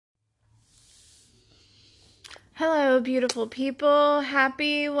Hello, beautiful people.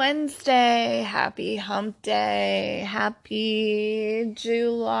 Happy Wednesday. Happy hump day. Happy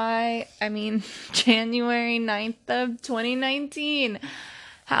January 9th of 2019.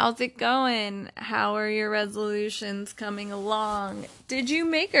 How's it going? How are your resolutions coming along? Did you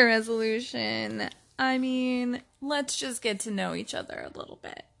make a resolution? Let's just get to know each other a little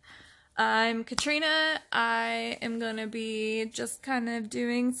bit. I'm Katrina. I am going to be just kind of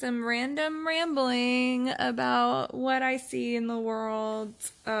doing some random rambling about what I see in the world,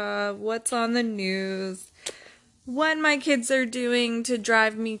 what's on the news, what my kids are doing to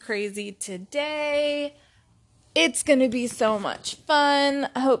drive me crazy today. It's going to be so much fun.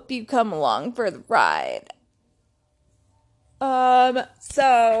 I hope you come along for the ride.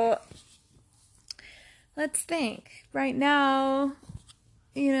 So let's think. Right now,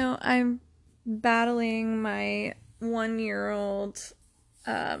 I'm battling my 1-year-old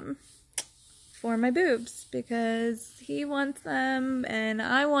for my boobs because he wants them and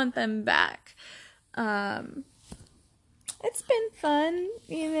I want them back. It's been fun,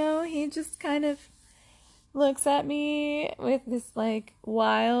 he just kind of looks at me with this like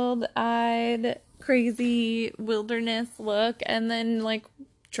wild-eyed, crazy wilderness look and then like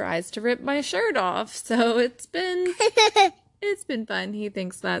tries to rip my shirt off. So it's been fun. He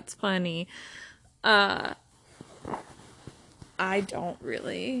thinks that's funny. I don't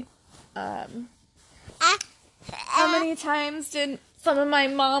really. How many times did some of my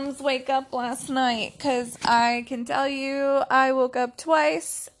moms wake up last night? Because I can tell you I woke up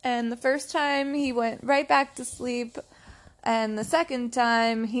twice, and the first time he went right back to sleep, and the second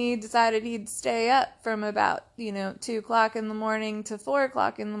time he decided he'd stay up from about, 2 o'clock in the morning to 4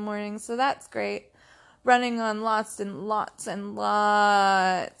 o'clock in the morning, so that's great. Running on lots and lots and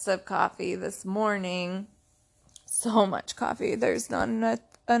lots of coffee this morning. So much coffee. There's not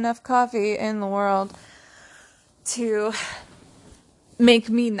enough coffee in the world to make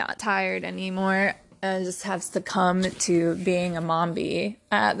me not tired anymore. I just have succumbed to being a mombie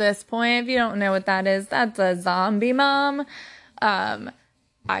at this point. If you don't know what that is, that's a zombie mom.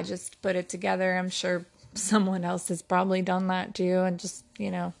 I just put it together. I'm sure someone else has probably done that too, and just,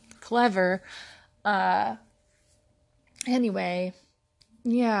 clever. Anyway,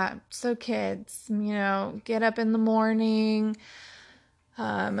 yeah, so kids, get up in the morning,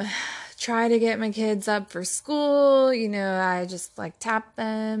 try to get my kids up for school, I just like tap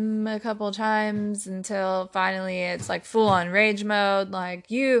them a couple times until finally it's like full on rage mode,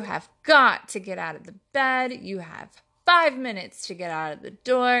 like you have got to get out of the bed, you have 5 minutes to get out of the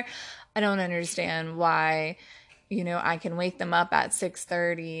door. I don't understand why I can wake them up at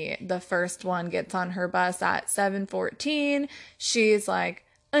 6:30. The first one gets on her bus at 7:14. She's like,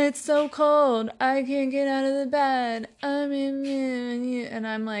 it's so cold. I can't get out of the bed. And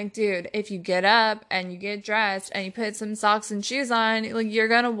I'm like, dude, if you get up and you get dressed and you put some socks and shoes on, like you're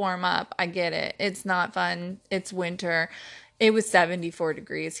going to warm up. I get it. It's not fun. It's winter. It was 74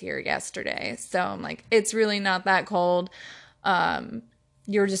 degrees here yesterday. So I'm like, it's really not that cold.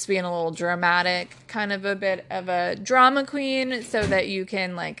 You're just being a little dramatic, kind of a bit of a drama queen so that you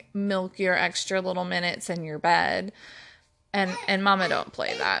can like milk your extra little minutes in your bed. And mama don't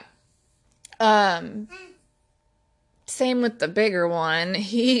play that. Same with the bigger one.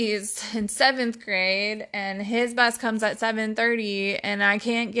 He's in 7th grade and his bus comes at 7:30 and I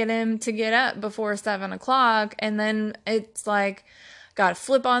can't get him to get up before 7 o'clock. And then it's like, gotta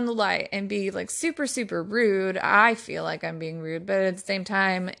flip on the light and be like super, super rude. I feel like I'm being rude, but at the same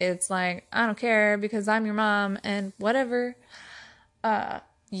time, it's like, I don't care because I'm your mom and whatever.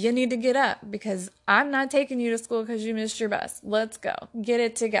 You need to get up because I'm not taking you to school because you missed your bus. Let's go. Get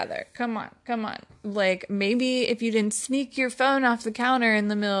it together. Come on. Come on. Like maybe if you didn't sneak your phone off the counter in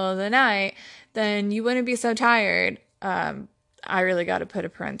the middle of the night, then you wouldn't be so tired. I really got to put a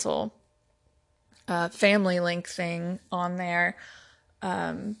parental family link thing on there.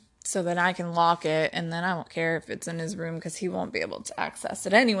 So that I can lock it and then I won't care if it's in his room because he won't be able to access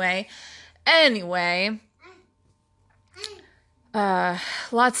it anyway.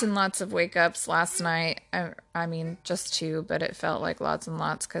 Lots and lots of wake ups last night. I mean, just 2, but it felt like lots and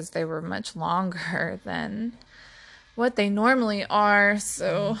lots because they were much longer than what they normally are.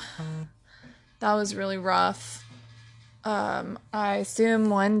 So that was really rough. I assume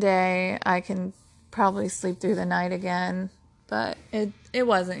one day I can probably sleep through the night again, but it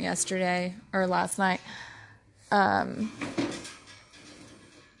wasn't yesterday or last night.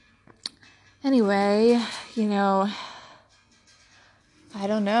 Anyway, I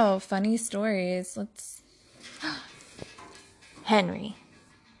don't know. Funny stories. Henry.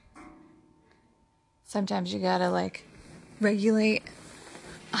 Sometimes you gotta, regulate.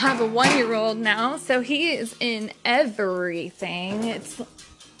 have a 1-year-old now, so he is in everything. It's,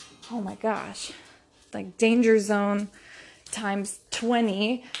 oh my gosh, like danger zone times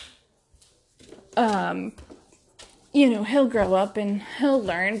 20. He'll grow up and he'll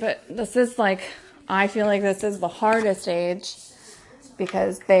learn, but this is I feel like this is the hardest age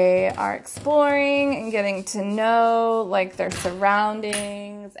because they are exploring and getting to know their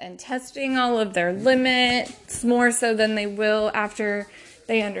surroundings and testing all of their limits more so than they will after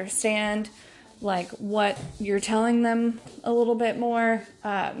they understand what you're telling them a little bit more.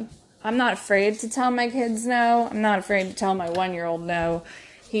 I'm not afraid to tell my kids no. I'm not afraid to tell my 1-year-old no.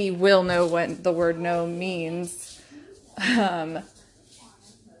 He will know what the word no means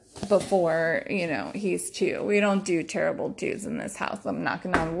before, he's 2. We don't do terrible twos in this house. I'm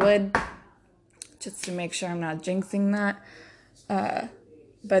knocking on wood just to make sure I'm not jinxing that.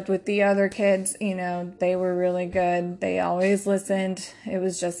 But with the other kids, they were really good. They always listened. It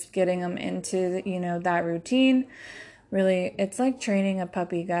was just getting them into, that routine. Really, it's like training a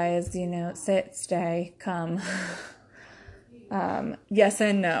puppy, guys. Sit, stay, come. Yes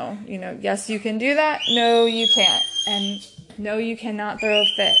and no. Yes, you can do that. No, you can't. And no, you cannot throw a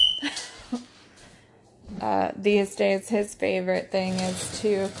fit. These days, his favorite thing is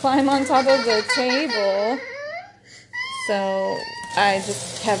to climb on top of the table. So I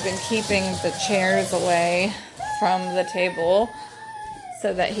just have been keeping the chairs away from the table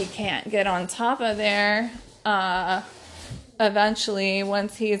so that he can't get on top of there. Eventually,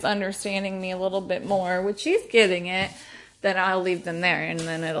 once he's understanding me a little bit more, which he's getting it, then I'll leave them there, and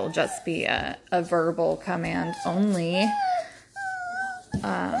then it'll just be a verbal command only.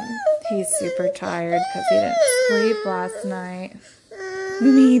 He's super tired because he didn't sleep last night.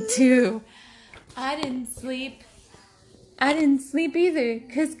 Me too. I didn't sleep either,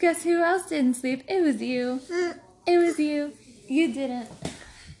 because guess who else didn't sleep? It was you. It was you. You didn't.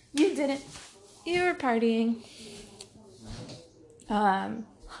 You were partying.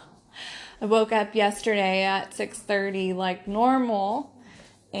 I woke up yesterday at 6:30 like normal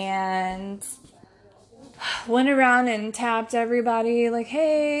and went around and tapped everybody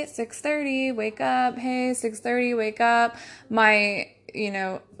hey, 6:30, wake up. Hey, 6:30, wake up. My,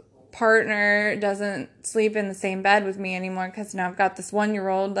 partner doesn't sleep in the same bed with me anymore because now I've got this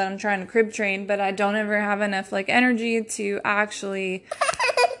 1-year-old that I'm trying to crib train, but I don't ever have enough energy to actually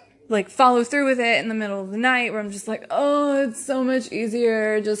follow through with it in the middle of the night where I'm just oh, it's so much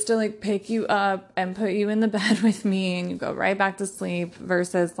easier just to pick you up and put you in the bed with me and you go right back to sleep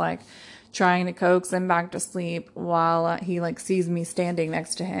versus trying to coax him back to sleep while he sees me standing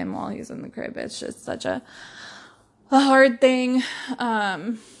next to him while he's in the crib. It's just such a hard thing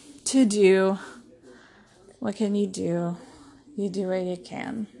to do. What can you do? You do what you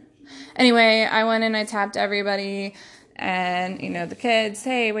can. Anyway, I went and I tapped everybody. And, the kids,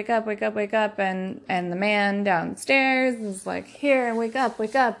 hey, wake up, wake up, wake up. And the man downstairs was here, wake up,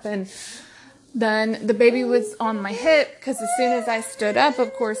 wake up. And then the baby was on my hip because as soon as I stood up,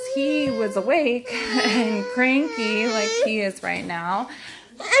 of course, he was awake and cranky like he is right now.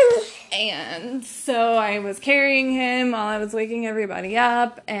 And so I was carrying him while I was waking everybody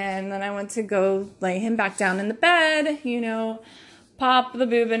up. And then I went to go lay him back down in the bed, pop the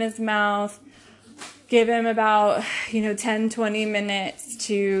boob in his mouth. Give him about, 10, 20 minutes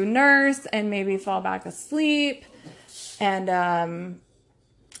to nurse and maybe fall back asleep. And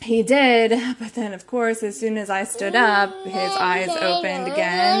he did. But then, of course, as soon as I stood up, his eyes opened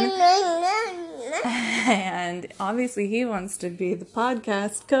again. And obviously he wants to be the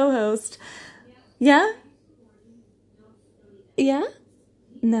podcast co-host. Yeah? Yeah?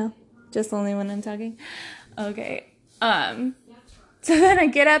 No. Just only when I'm talking? Okay. So then I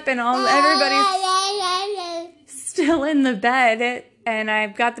get up and everybody's still in the bed and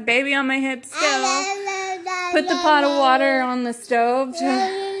I've got the baby on my hip still. Put the pot of water on the stove to,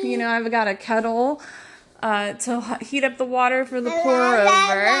 I've got a kettle to heat up the water for the pour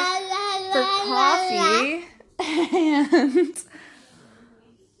over for coffee.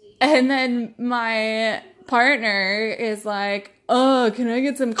 And then my partner is oh, can I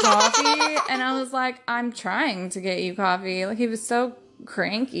get some coffee? And I was I'm trying to get you coffee. He was so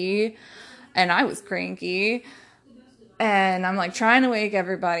cranky, and I was cranky. And I'm trying to wake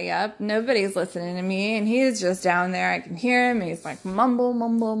everybody up. Nobody's listening to me, and he's just down there. I can hear him. He's mumble,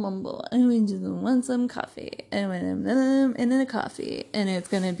 mumble, mumble. I just want some coffee. And then a coffee. And it's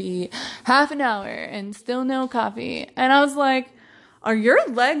going to be half an hour, and still no coffee. And I was are your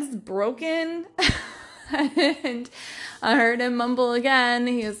legs broken? And I heard him mumble again.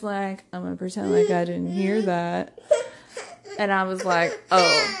 He was I'm going to pretend I didn't hear that. And I was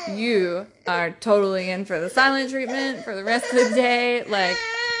oh, you are totally in for the silent treatment for the rest of the day.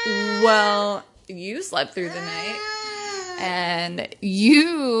 Well, you slept through the night and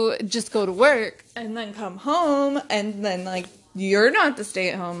you just go to work and then come home and then like you're not the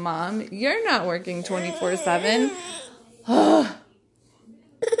stay-at-home mom. You're not working 24/7.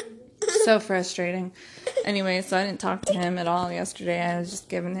 So frustrating. Anyway, so I didn't talk to him at all yesterday. I was just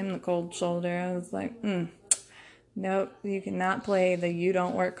giving him the cold shoulder. I was like, nope, you cannot play the you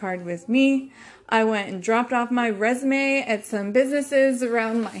don't work hard with me. I went and dropped off my resume at some businesses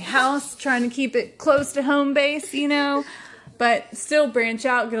around my house, trying to keep it close to home base, but still branch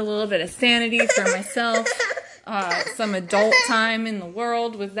out, get a little bit of sanity for myself, some adult time in the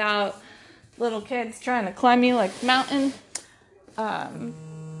world without little kids trying to climb you like a mountain.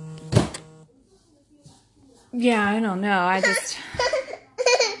 Yeah, I don't know. I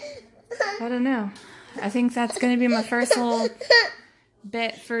don't know. I think that's going to be my first little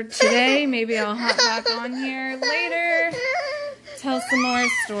bit for today. Maybe I'll hop back on here later, tell some more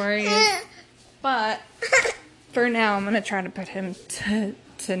stories. But for now, I'm going to try to put him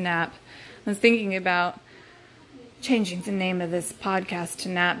to nap. I was thinking about changing the name of this podcast to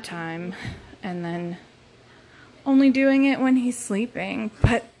Nap Time and then only doing it when he's sleeping.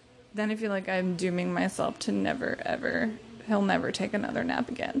 But then I feel like I'm dooming myself to he'll never take another nap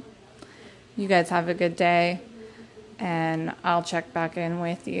again. You guys have a good day, and I'll check back in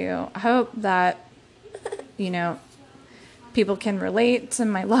with you. I hope that, people can relate to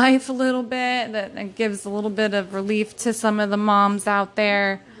my life a little bit, that it gives a little bit of relief to some of the moms out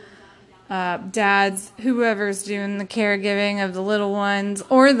there, dads, whoever's doing the caregiving of the little ones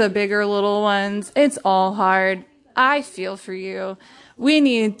or the bigger little ones. It's all hard. I feel for you. We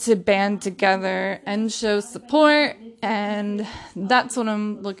need to band together and show support, and that's what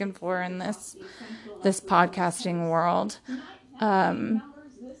I'm looking for in this podcasting world.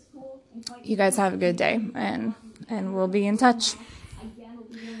 You guys have a good day, and we'll be in touch.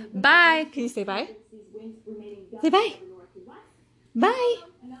 Bye. Can you say bye? Say bye. Bye.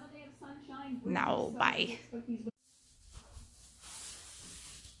 No, bye.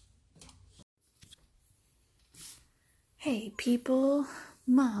 Hey, people,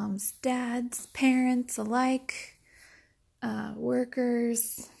 moms, dads, parents alike,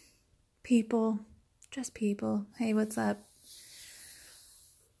 workers, people, just people. Hey, what's up?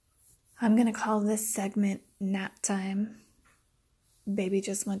 I'm going to call this segment Nap Time. Baby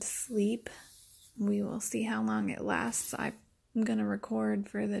just went to sleep. We will see how long it lasts. I'm going to record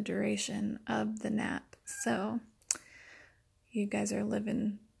for the duration of the nap. So you guys are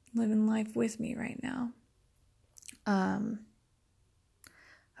living life with me right now.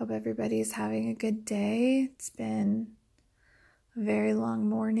 Hope everybody's having a good day. It's been a very long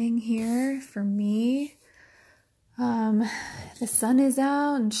morning here for me. The sun is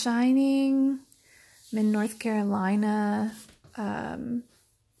out and shining. I'm in North Carolina.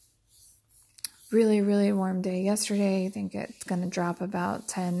 Really, really warm day yesterday. I think it's going to drop about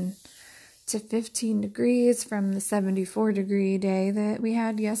 10 to 15 degrees from the 74 degree day that we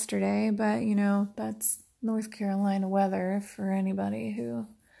had yesterday. But, that's North Carolina weather for anybody who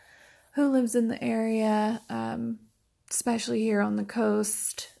lives in the area, especially here on the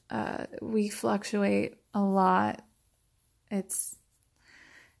coast. We fluctuate a lot. It's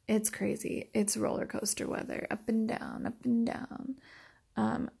crazy. It's roller coaster weather, up and down, up and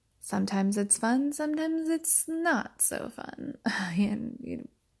down. Sometimes it's fun, sometimes it's not so fun. And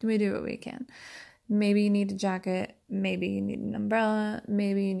we do what we can. Maybe you need a jacket, maybe you need an umbrella,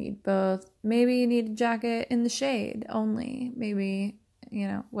 maybe you need both, maybe you need a jacket in the shade only, maybe,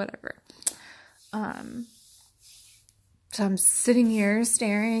 whatever. So I'm sitting here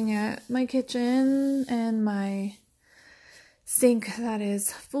staring at my kitchen and my sink that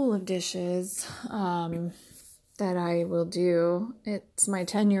is full of dishes, that I will do. It's my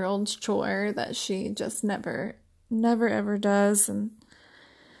 10-year-old's chore that she just never ever does, and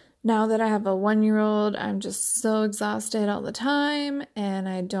now that I have a 1-year-old, I'm just so exhausted all the time, and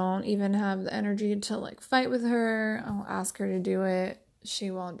I don't even have the energy to fight with her. I'll ask her to do it.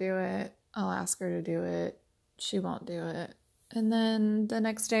 She won't do it. I'll ask her to do it. She won't do it. And then the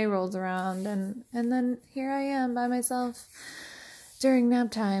next day rolls around, and then here I am by myself during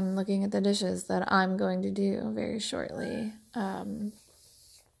nap time looking at the dishes that I'm going to do very shortly.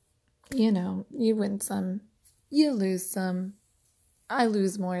 You win some, you lose some. I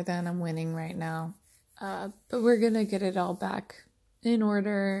lose more than I'm winning right now. But we're going to get it all back in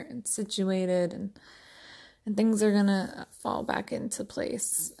order and situated, and things are going to fall back into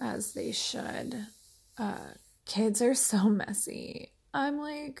place as they should. Kids are so messy. I'm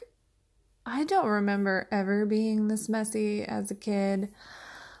like, I don't remember ever being this messy as a kid.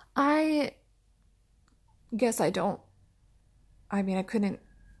 I guess I don't. I mean, I couldn't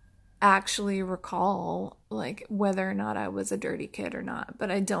actually recall like whether or not I was a dirty kid or not,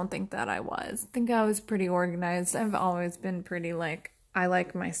 but I don't think that I was. I think I was pretty organized. I've always been pretty like, I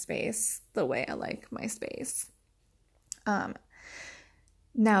like my space the way I like my space.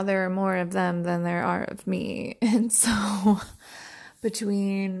 Now there are more of them than there are of me. And so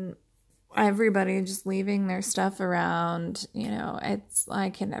between everybody just leaving their stuff around, it's, I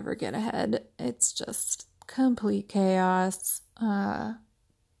can never get ahead. It's just complete chaos.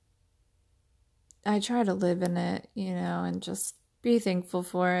 I try to live in it, and just be thankful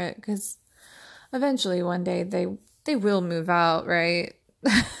for it, because eventually one day they will move out, right?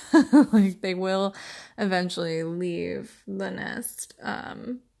 Like they will eventually leave the nest,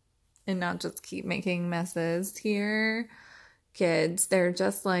 and not just keep making messes here. Kids, they're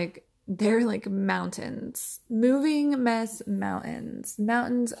like mountains, moving mess mountains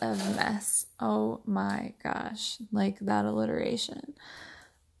of mess. Oh my gosh, like that alliteration.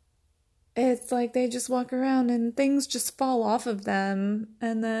 It's like they just walk around and things just fall off of them,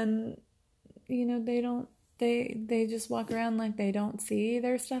 and then they just walk around like they don't see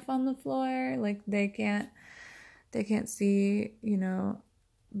their stuff on the floor, like they can't see,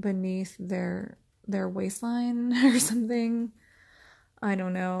 beneath their waistline or something. I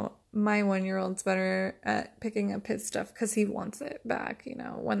don't know. My 1-year-old's better at picking up his stuff because he wants it back.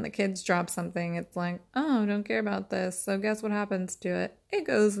 When the kids drop something, it's like, oh, don't care about this. So guess what happens to it? It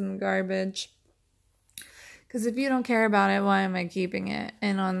goes in the garbage. Because if you don't care about it, why am I keeping it?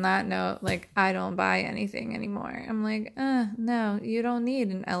 And on that note, like, I don't buy anything anymore. I'm like, no, you don't need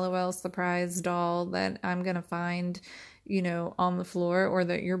an LOL surprise doll that I'm going to find, on the floor, or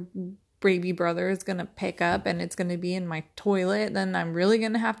that your baby brother is going to pick up and it's going to be in my toilet. Then I'm really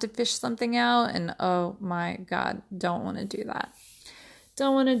going to have to fish something out. And oh my God, don't want to do that.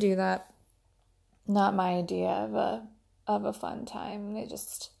 Don't want to do that. Not my idea of a fun time. They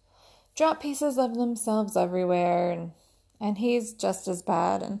just drop pieces of themselves everywhere, and he's just as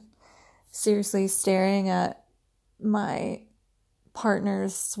bad. And seriously, staring at my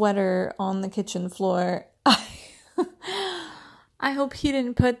partner's sweater on the kitchen floor, I hope he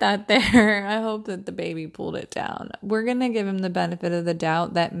didn't put that there. I hope that the baby pulled it down. We're gonna give him the benefit of the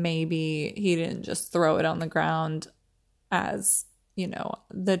doubt that maybe he didn't just throw it on the ground as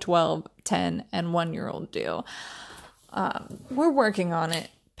the 12, 10, and 1-year-old do. We're working on it.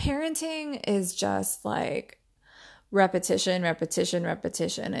 Parenting is just like repetition.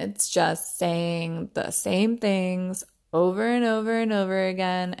 It's just saying the same things over and over and over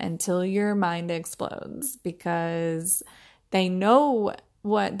again until your mind explodes, because they know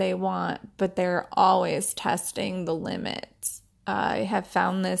what they want, but they're always testing the limits. I have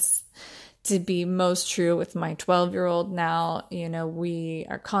found this to be most true with my 12-year-old now. We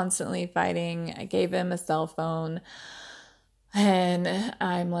are constantly fighting. I gave him a cell phone. And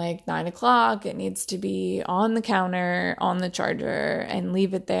I'm like, 9 o'clock, it needs to be on the counter, on the charger, and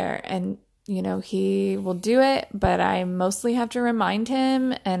leave it there. And, he will do it, but I mostly have to remind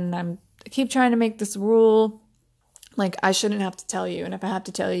him. And I keep trying to make this rule, like, I shouldn't have to tell you. And if I have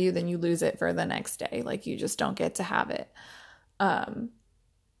to tell you, then you lose it for the next day. Like, you just don't get to have it.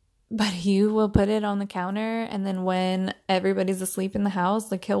 But he will put it on the counter, and then when everybody's asleep in the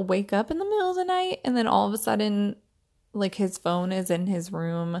house, like, he'll wake up in the middle of the night, and then all of a sudden, like, his phone is in his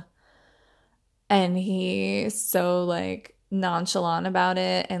room, and he's so, like, nonchalant about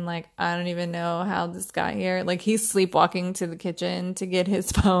it, and, like, I don't even know how this got here. Like, he's sleepwalking to the kitchen to get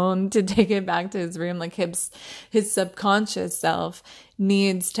his phone, to take it back to his room. Like, his subconscious self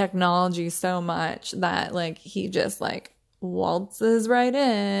needs technology so much that, like, he just, like, waltzes right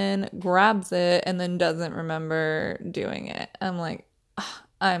in, grabs it, and then doesn't remember doing it. I'm like,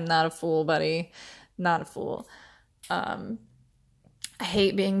 I'm not a fool, buddy. Not a fool. I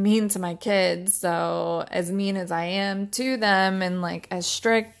hate being mean to my kids, so as mean as I am to them, and like as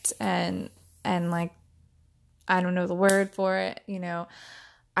strict and like, I don't know the word for it,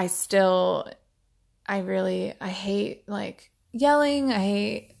 I hate like yelling. I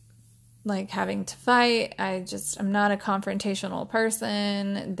hate like having to fight. I'm not a confrontational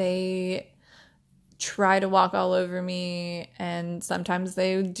person. They try to walk all over me, and sometimes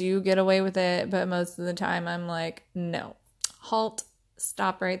they do get away with it, but most of the time I'm like, no, halt,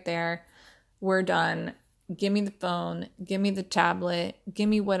 stop right there, we're done, give me the phone, give me the tablet, give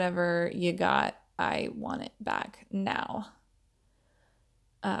me whatever you got, I want it back now.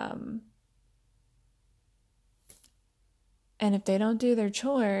 And if they don't do their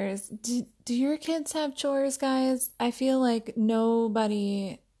chores, do your kids have chores, guys? I feel like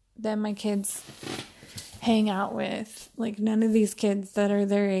nobody that my kids hang out with, like, none of these kids that are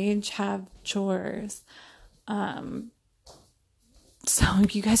their age have chores. So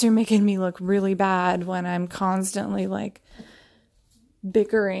you guys are making me look really bad when I'm constantly like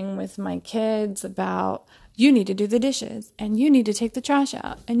bickering with my kids about, you need to do the dishes and you need to take the trash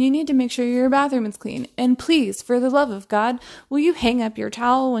out and you need to make sure your bathroom is clean. And please, for the love of God, will you hang up your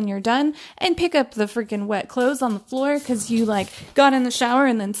towel when you're done and pick up the freaking wet clothes on the floor because you like got in the shower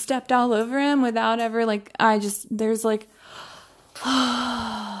and then stepped all over him without ever like, there's like,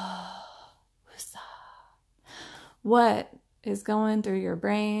 what is going through your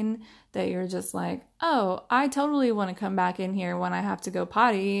brain that you're just like, oh, I totally want to come back in here when I have to go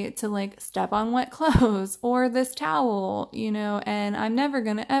potty to like step on wet clothes or this towel, you know, and I'm never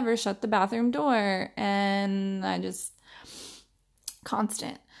going to ever shut the bathroom door. And I just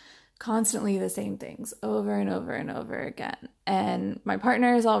constantly the same things over and over and over again. And my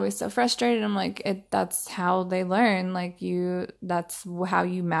partner is always so frustrated. I'm like, that's how they learn. Like that's how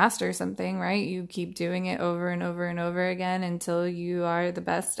you master something, right? You keep doing it over and over and over again until you are the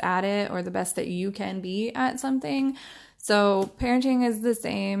best at it or the best that you can be at something. So parenting is the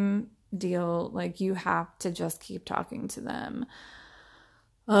same deal. Like you have to just keep talking to them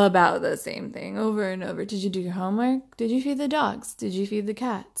about the same thing over and over. Did you do your homework? Did you feed the dogs? Did you feed the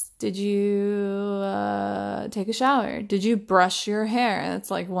cats? Did you take a shower? Did you brush your hair?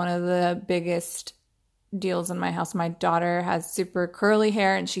 That's like one of the biggest deals in my house. My daughter has super curly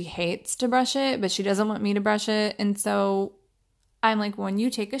hair and she hates to brush it, but she doesn't want me to brush it. And so I'm like, when you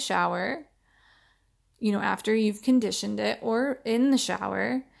take a shower, you know, after you've conditioned it or in the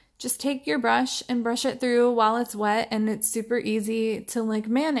shower, just take your brush and brush it through while it's wet, and it's super easy to like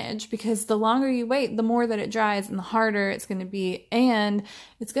manage because the longer you wait, the more that it dries and the harder it's going to be, and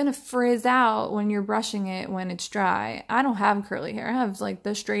it's going to frizz out when you're brushing it when it's dry. I don't have curly hair. I have like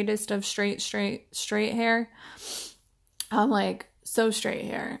the straightest of straight hair. I'm like so straight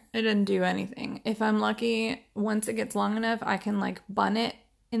hair. It didn't do anything. If I'm lucky, once it gets long enough, I can like bun it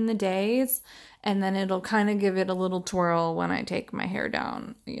in the days, and then it'll kind of give it a little twirl when I take my hair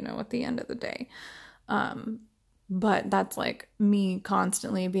down, you know, at the end of the day. But that's like me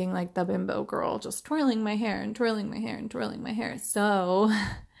constantly being like the bimbo girl, just twirling my hair and twirling my hair and twirling my hair, so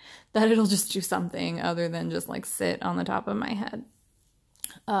that it'll just do something other than just like sit on the top of my head.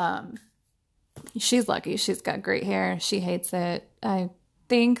 She's lucky. She's got great hair. She hates it. I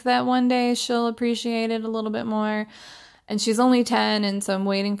think that one day she'll appreciate it a little bit more. And she's only 10, and so I'm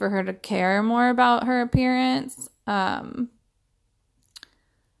waiting for her to care more about her appearance. But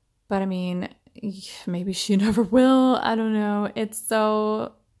I mean, maybe she never will. I don't know. It's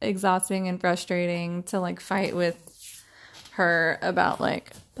so exhausting and frustrating to like fight with her about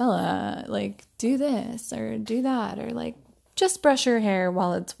like, Bella, like do this or do that, or like just brush your hair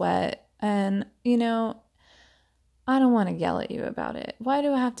while it's wet. And, you know, I don't want to yell at you about it. Why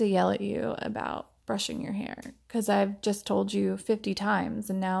do I have to yell at you about brushing your hair? Because I've just told you 50 times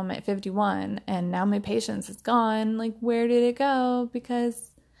and now I'm at 51 and now my patience is gone. Like, where did it go?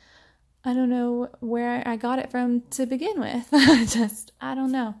 Because I don't know where I got it from to begin with. I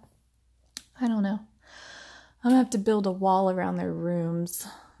don't know. I'm gonna have to build a wall around their rooms,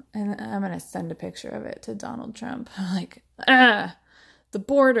 and I'm gonna send a picture of it to Donald Trump. Like, the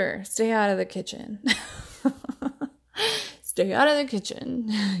border, stay out of the kitchen. Stay out of the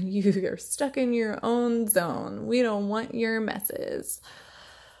kitchen. You're stuck in your own zone. We don't want your messes.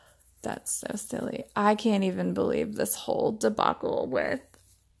 That's so silly. I can't even believe this whole debacle with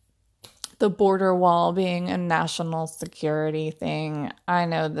the border wall being a national security thing. I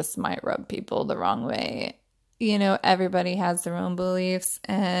know this might rub people the wrong way. You know, everybody has their own beliefs,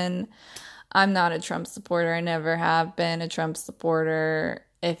 and I'm not a Trump supporter. I never have been a Trump supporter.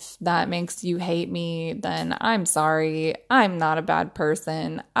 If that makes you hate me, then I'm sorry. I'm not a bad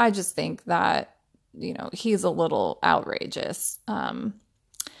person. I just think that, you know, he's a little outrageous in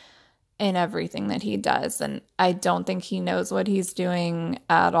everything that he does. And I don't think he knows what he's doing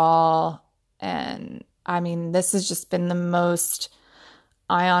at all. And I mean, this has just been the most,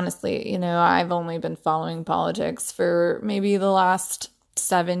 I honestly, you know, I've only been following politics for maybe the last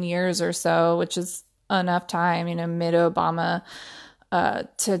 7 years or so, which is enough time, you know, mid-Obama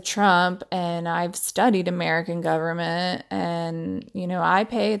to Trump, and I've studied American government, and you know, I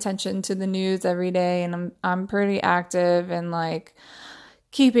pay attention to the news every day, and I'm pretty active in like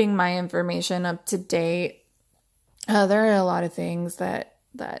keeping my information up to date. There are a lot of things that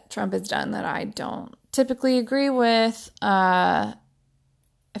Trump has done that I don't typically agree with. I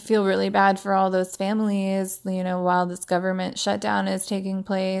feel really bad for all those families, you know, while this government shutdown is taking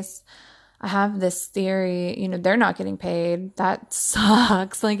place. I have this theory, you know, they're not getting paid. That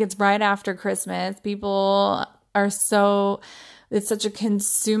sucks. Like, it's right after Christmas. People are it's such a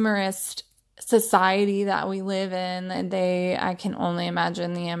consumerist society that we live in, I can only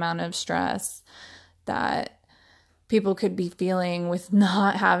imagine the amount of stress that people could be feeling with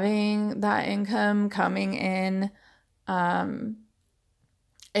not having that income coming in. I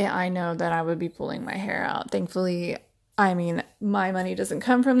know that I would be pulling my hair out. Thankfully, I mean, my money doesn't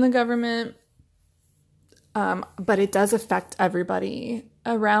come from the government, but it does affect everybody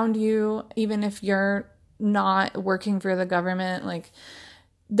around you, even if you're not working for the government. Like,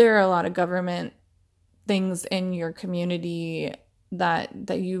 there are a lot of government things in your community that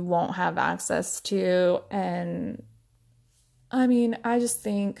you won't have access to. And I mean, I just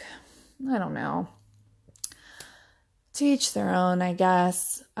think, I don't know, to each their own, I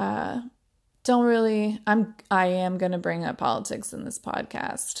guess. I am going to bring up politics in this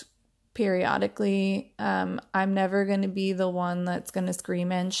podcast periodically. I'm never going to be the one that's going to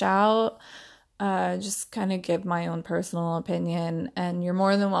scream and shout. Just kind of give my own personal opinion, and you're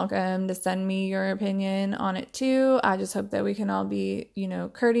more than welcome to send me your opinion on it too. I just hope that we can all be,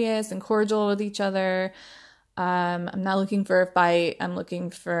 courteous and cordial with each other. I'm not looking for a fight. I'm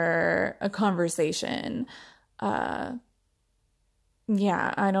looking for a conversation.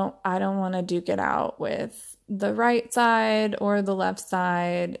 Yeah, I don't want to duke it out with the right side or the left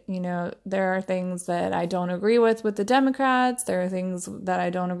side. There are things that I don't agree with the Democrats. There are things that I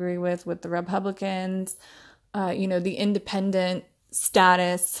don't agree with the Republicans. The independent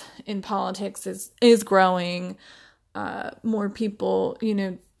status in politics is growing. More people,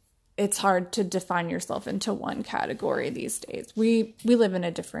 it's hard to define yourself into one category these days. We live in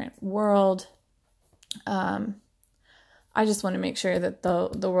a different world. I just want to make sure that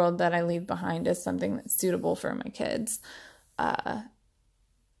the world that I leave behind is something that's suitable for my kids. I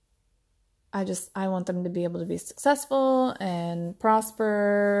want them to be able to be successful and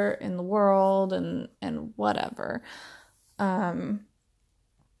prosper in the world and whatever. But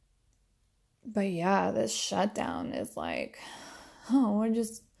yeah, this shutdown is like,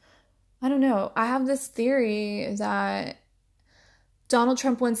 I don't know. I have this theory that Donald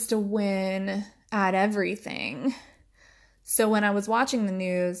Trump wants to win at everything. So when I was watching the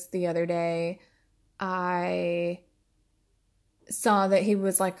news the other day, I saw that he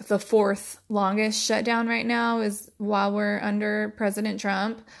was like the fourth longest shutdown right now is while we're under President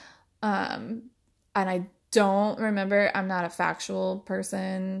Trump. And I don't remember, I'm not a factual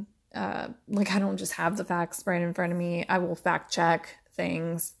person. I don't just have the facts right in front of me. I will fact check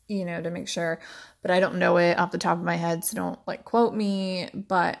things, to make sure, but I don't know it off the top of my head, so don't quote me,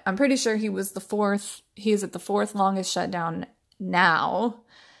 but I'm pretty sure he's at the fourth longest shutdown now,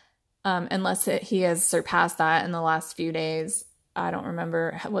 unless he has surpassed that in the last few days. I don't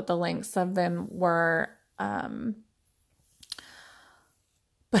remember what the lengths of them were, but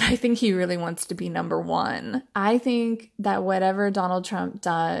I think he really wants to be number one. I think that whatever Donald Trump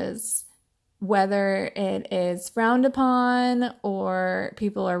does, whether it is frowned upon or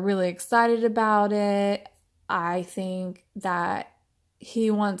people are really excited about it, I think that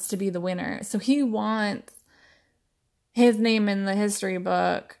he wants to be the winner. So he wants his name in the history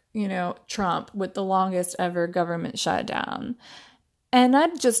book, Trump with the longest ever government shutdown. And I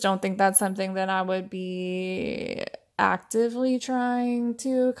just don't think that's something that I would be actively trying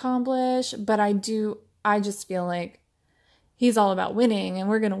to accomplish. But I just feel like he's all about winning, and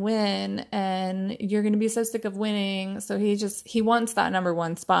we're going to win, and you're going to be so sick of winning. So he wants that number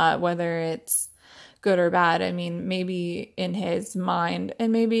one spot, whether it's good or bad. I mean, maybe in his mind,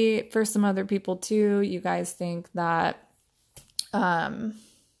 and maybe for some other people too, you guys think that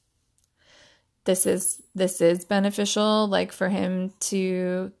this is beneficial, like for him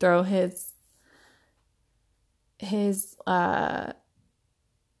to throw his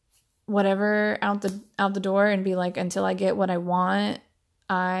whatever out the door and be like, until I get what I want,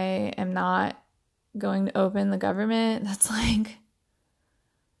 I am not going to open the government. That's like,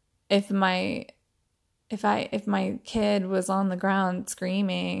 if my kid was on the ground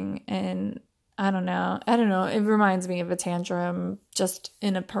screaming, and I don't know, it reminds me of a tantrum just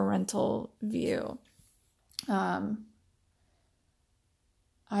in a parental view. I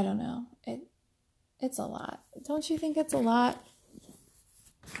don't know. It's a lot. Don't you think it's a lot?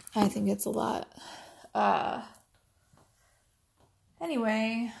 I think it's a lot.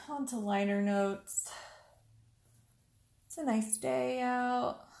 Anyway, on to lighter notes. It's a nice day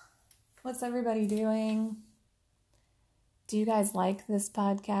out. What's everybody doing? Do you guys like this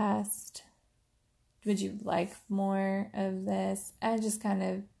podcast? Would you like more of this? I just kind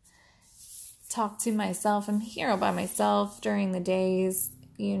of talk to myself. I'm here all by myself during the days.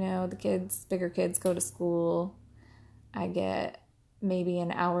 The bigger kids go to school. I get maybe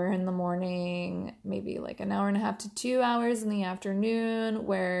an hour in the morning, maybe like an hour and a half to 2 hours in the afternoon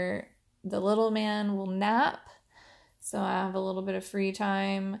where the little man will nap, so I have a little bit of free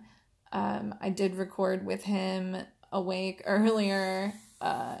time. I did record with him awake earlier,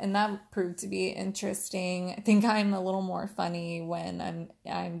 and that proved to be interesting. I think I'm a little more funny when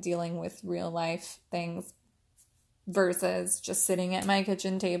I'm dealing with real life things versus just sitting at my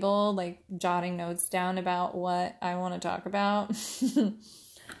kitchen table, like jotting notes down about what I want to talk about.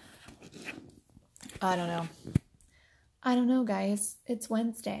 I don't know. I don't know, guys. It's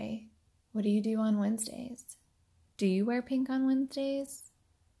Wednesday. What do you do on Wednesdays? Do you wear pink on Wednesdays?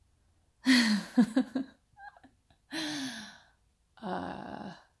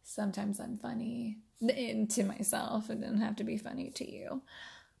 Sometimes I'm funny to myself. It doesn't have to be funny to you.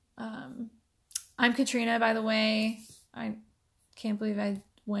 I'm Katrina, by the way. I can't believe I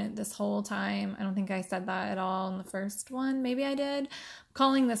went this whole time. I don't think I said that at all in the first one. Maybe I did. I'm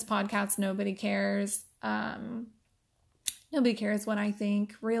calling this podcast Nobody Cares. Nobody cares what I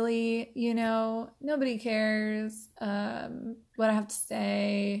think, really, nobody cares what I have to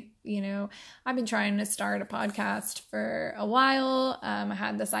say. I've been trying to start a podcast for a while. I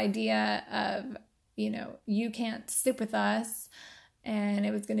had this idea of, you can't sit with us, and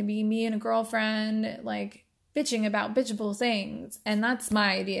it was going to be me and a girlfriend, like, bitching about bitchable things. And that's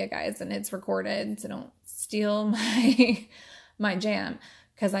my idea, guys, and it's recorded, so don't steal my jam,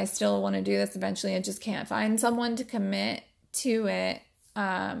 because I still want to do this eventually. I just can't find someone to commit to it.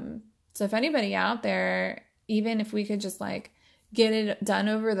 So if anybody out there, even if we could just like get it done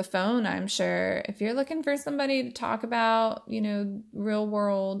over the phone, I'm sure if you're looking for somebody to talk about, real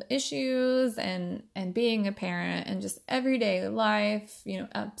world issues and being a parent and just everyday life,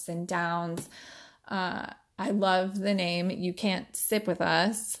 ups and downs. I love the name You Can't Sip With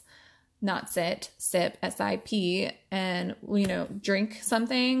Us. Not sit, sip, S-I-P, and, drink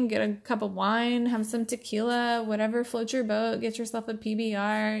something, get a cup of wine, have some tequila, whatever floats your boat, get yourself a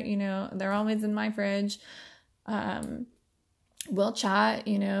PBR, they're always in my fridge. We'll chat,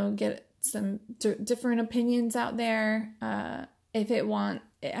 get some different opinions out there.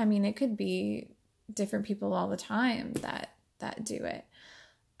 It could be different people all the time that do it.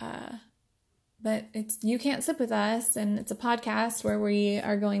 But it's You Can't Sip With Us, and it's a podcast where we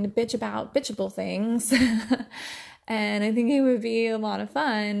are going to bitch about bitchable things. And I think it would be a lot of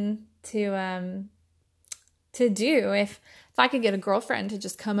fun to do if I could get a girlfriend to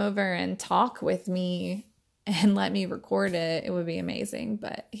just come over and talk with me and let me record it. It would be amazing.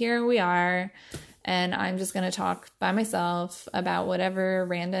 But here we are, and I'm just going to talk by myself about whatever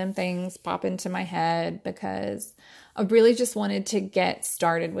random things pop into my head, because I really just wanted to get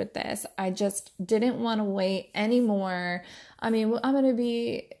started with this. I just didn't want to wait anymore. I'm going to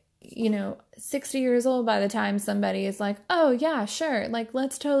be, 60 years old by the time somebody is like, oh yeah, sure. Like,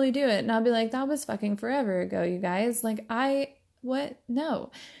 let's totally do it. And I'll be like, that was fucking forever ago, you guys. Like,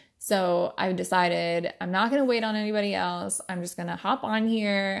 no. So I decided I'm not going to wait on anybody else. I'm just going to hop on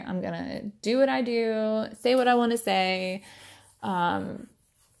here. I'm going to do what I do, say what I want to say, kind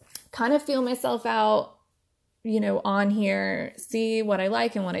of feel myself out, on here, see what I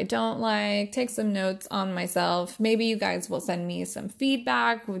like and what I don't like, take some notes on myself. Maybe you guys will send me some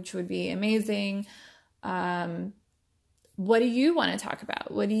feedback, which would be amazing. What do you want to talk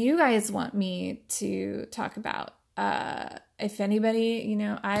about? What do you guys want me to talk about? If anybody,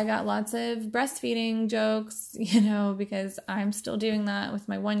 I got lots of breastfeeding jokes, because I'm still doing that with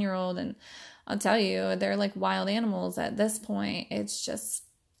my 1-year-old, and I'll tell you, they're like wild animals at this point. It's just,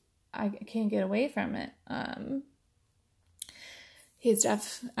 I can't get away from it.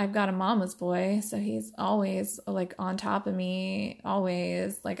 I've got a mama's boy, so he's always like on top of me,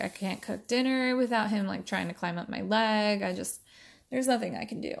 always. Like, I can't cook dinner without him like trying to climb up my leg. There's nothing I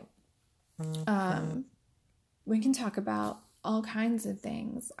can do. We can talk about all kinds of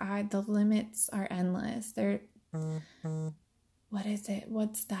things. The limits are endless. What is it?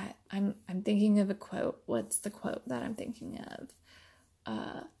 What's that? I'm thinking of a quote. What's the quote that I'm thinking of?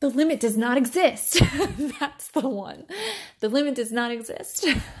 The limit does not exist. That's the one. The limit does not exist.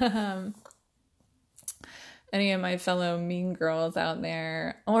 Any of my fellow mean girls out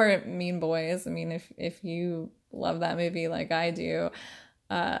there, or mean boys, if you love that movie like I do,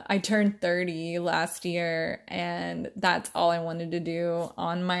 I turned 30 last year, and that's all I wanted to do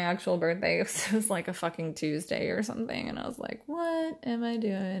on my actual birthday. It was like a fucking Tuesday or something, and I was like, what am I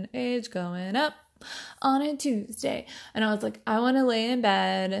doing? Age going up on a Tuesday. And I was like, I want to lay in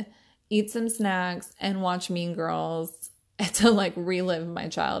bed, eat some snacks, and watch Mean Girls to like relive my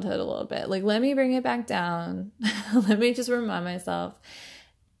childhood a little bit. Like, let me bring it back down. Let me just remind myself.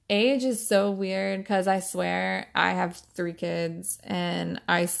 Age is so weird, because I swear I have 3 kids and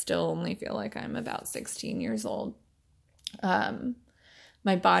I still only feel like I'm about 16 years old.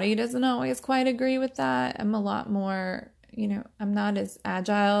 My body doesn't always quite agree with that. I'm a lot more, I'm not as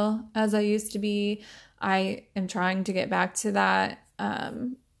agile as I used to be. I am trying to get back to that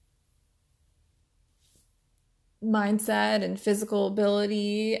mindset and physical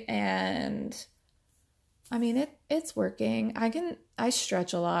ability, and I mean it's working. I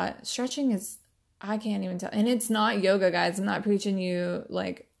stretch a lot. Stretching is, I can't even tell. And it's not yoga, guys. I'm not preaching you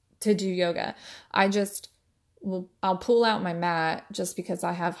like to do yoga. I'll pull out my mat just because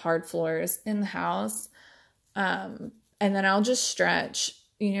I have hard floors in the house. And then I'll just stretch.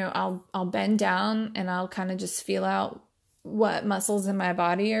 I'll bend down and I'll kind of just feel out what muscles in my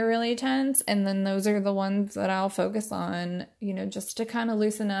body are really tense, and then those are the ones that I'll focus on, just to kind of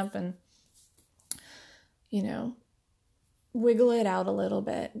loosen up and wiggle it out a little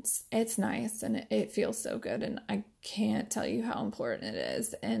bit. It's nice, and it feels so good, and I can't tell you how important it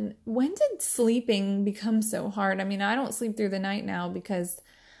is. And when did sleeping become so hard? I mean, I don't sleep through the night now because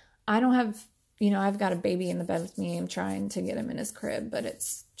I don't have, I've got a baby in the bed with me. I'm trying to get him in his crib, but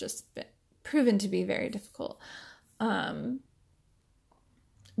it's just been proven to be very difficult.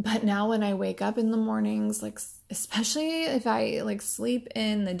 But now when I wake up in the mornings, like, especially if I like sleep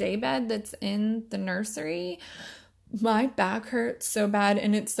in the day bed that's in the nursery, my back hurts so bad.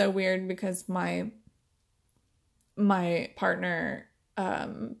 And it's so weird because my partner, I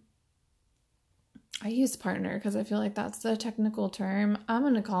use partner because I feel like that's the technical term. I'm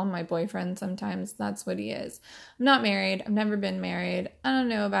going to call him my boyfriend sometimes. That's what he is. I'm not married. I've never been married. I don't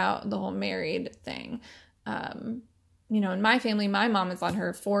know about the whole married thing. In my family, my mom is on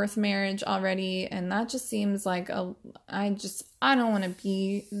her 4th marriage already. And that just seems like I don't want to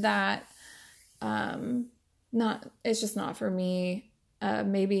be that. It's just not for me.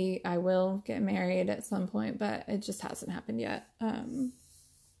 Maybe I will get married at some point, but it just hasn't happened yet.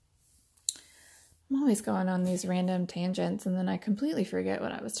 I'm always going on these random tangents and then I completely forget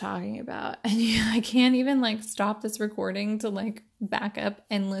what I was talking about. And I can't even like stop this recording to like back up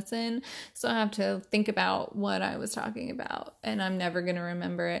and listen. So I have to think about what I was talking about. And I'm never going to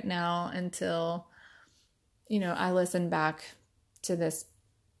remember it now until, I listen back to this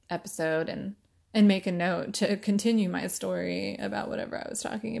episode and make a note to continue my story about whatever I was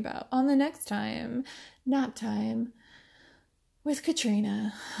talking about on the next time, nap time with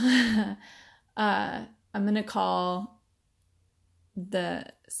Katrina. I'm going to call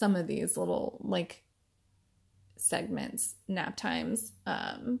some of these little like segments nap times.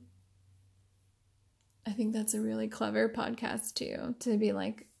 I think that's a really clever podcast too, to be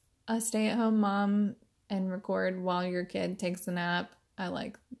like a stay-at-home mom and record while your kid takes a nap. I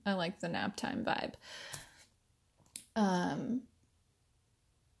like the nap time vibe.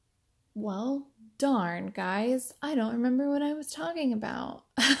 Well, darn, guys, I don't remember what I was talking about.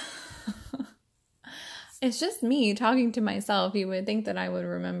 It's just me talking to myself. You would think that I would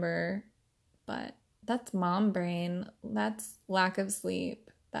remember, but that's mom brain. That's lack of sleep.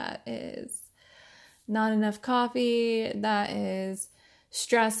 That is not enough coffee. That is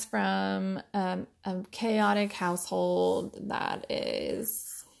stress from a chaotic household. That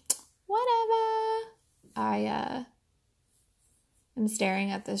is whatever. I'm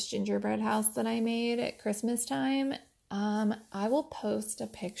staring at this gingerbread house that I made at Christmas time. I will post a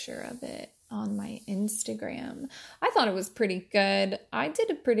picture of it on my Instagram. I thought it was pretty good. I did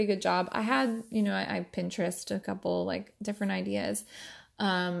a pretty good job. I had, I Pinterest a couple like different ideas.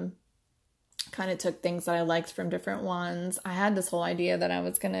 Kind of took things that I liked from different ones. I had this whole idea that I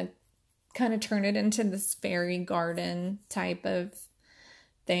was going to kind of turn it into this fairy garden type of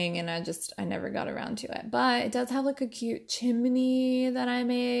thing, and I never got around to it. But it does have like a cute chimney that I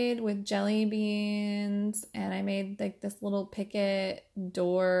made with jelly beans, and I made like this little picket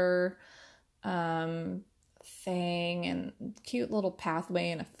door thing and cute little pathway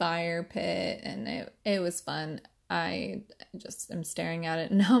and a fire pit, and it was fun. I just am staring at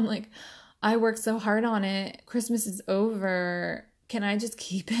it and now I'm like, I worked so hard on it. Christmas is over. Can I just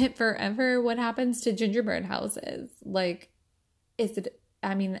keep it forever? What happens to gingerbread houses? Like,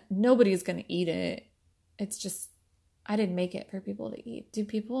 nobody's gonna eat it. It's just, I didn't make it for people to eat. Do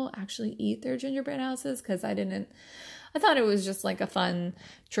people actually eat their gingerbread houses? Because I thought it was just like a fun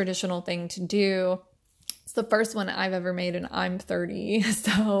traditional thing to do. It's the first one I've ever made and I'm 30.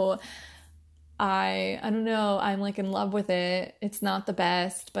 So I don't know. I'm like in love with it. It's not the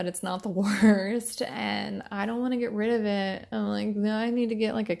best, but it's not the worst. And I don't want to get rid of it. I'm like, no, I need to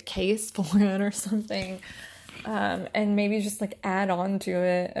get like a case for it or something. And maybe just like add on to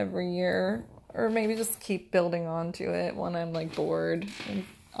it every year, or maybe just keep building on to it when I'm like bored, and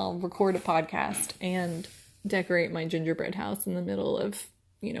I'll record a podcast and decorate my gingerbread house in the middle of,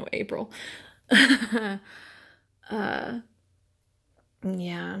 April.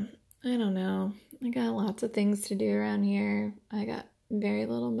 Yeah, I don't know. I got lots of things to do around here. I got very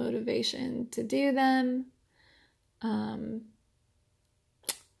little motivation to do them. Um,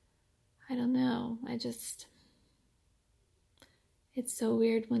 I don't know. It's so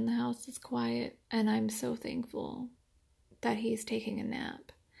weird when the house is quiet, and I'm so thankful that he's taking a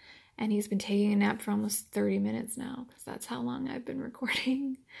nap. And he's been taking a nap for almost 30 minutes now, because that's how long I've been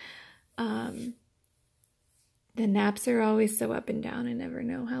recording. The naps are always so up and down. I never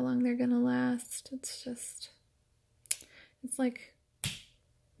know how long they're gonna last. It's like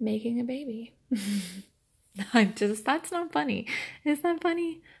making a baby. That's not funny. Is that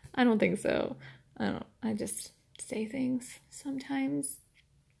funny? I don't think so. I just say things sometimes.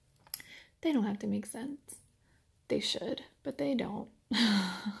 They don't have to make sense. They should, but they don't.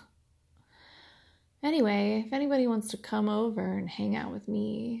 Anyway, if anybody wants to come over and hang out with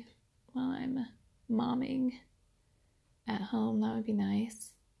me while I'm momming at home, that would be nice.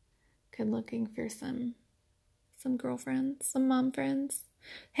 Good looking for some girlfriends, some mom friends.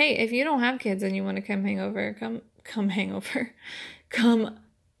 Hey, if you don't have kids and you want to come hang over, come hang over. Come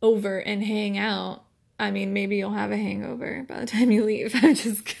over and hang out. I mean, maybe you'll have a hangover by the time you leave. I'm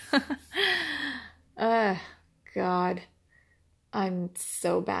just God. I'm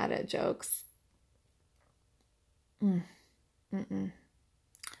so bad at jokes.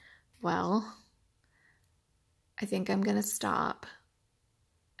 Well, I think I'm gonna stop,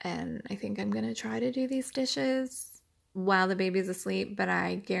 and I think I'm gonna try to do these dishes while the baby's asleep, but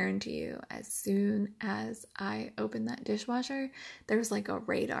I guarantee you, as soon as I open that dishwasher, there's like a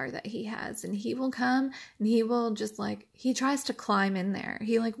radar that he has, and he will come and he will just he tries to climb in there.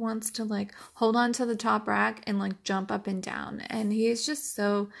 He wants to hold on to the top rack and jump up and down, and he's just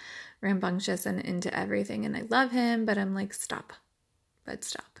so rambunctious and into everything, and I love him, but I'm stop.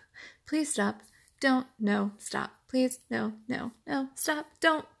 Please stop. Don't. No. Stop. Please. No. Stop.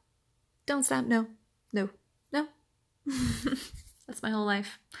 Don't stop. No. That's my whole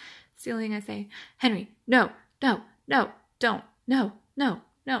life. It's the only thing I say. Henry, no. Don't. No.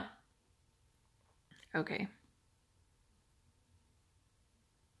 Okay.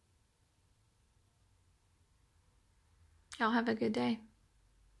 Y'all have a good day.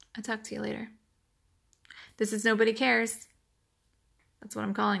 I'll talk to you later. This is Nobody Cares. That's what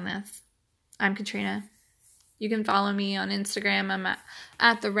I'm calling this. I'm Katrina. You can follow me on Instagram. I'm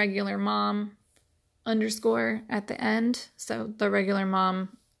at the regular mom _ at the end. So the regular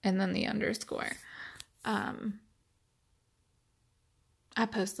mom and then the _ I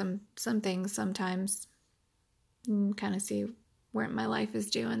post some things sometimes and kind of see where my life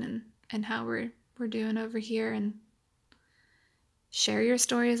is doing and how we're doing over here, and share your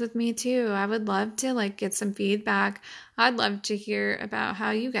stories with me too. I would love to get some feedback. I'd love to hear about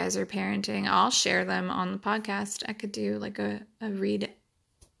how you guys are parenting. I'll share them on the podcast. I could do a read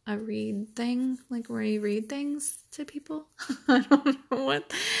thing, where you read things to people. I don't know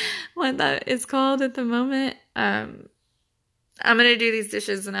what that is called at the moment. I'm gonna do these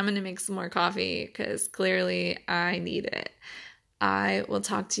dishes and I'm gonna make some more coffee because clearly I need it. I will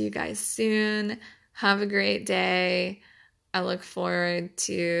talk to you guys soon. Have a great day. I look forward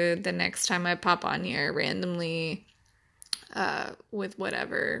to the next time I pop on here randomly with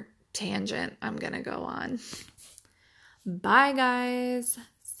whatever tangent I'm gonna go on. Bye, guys.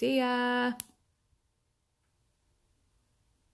 See ya.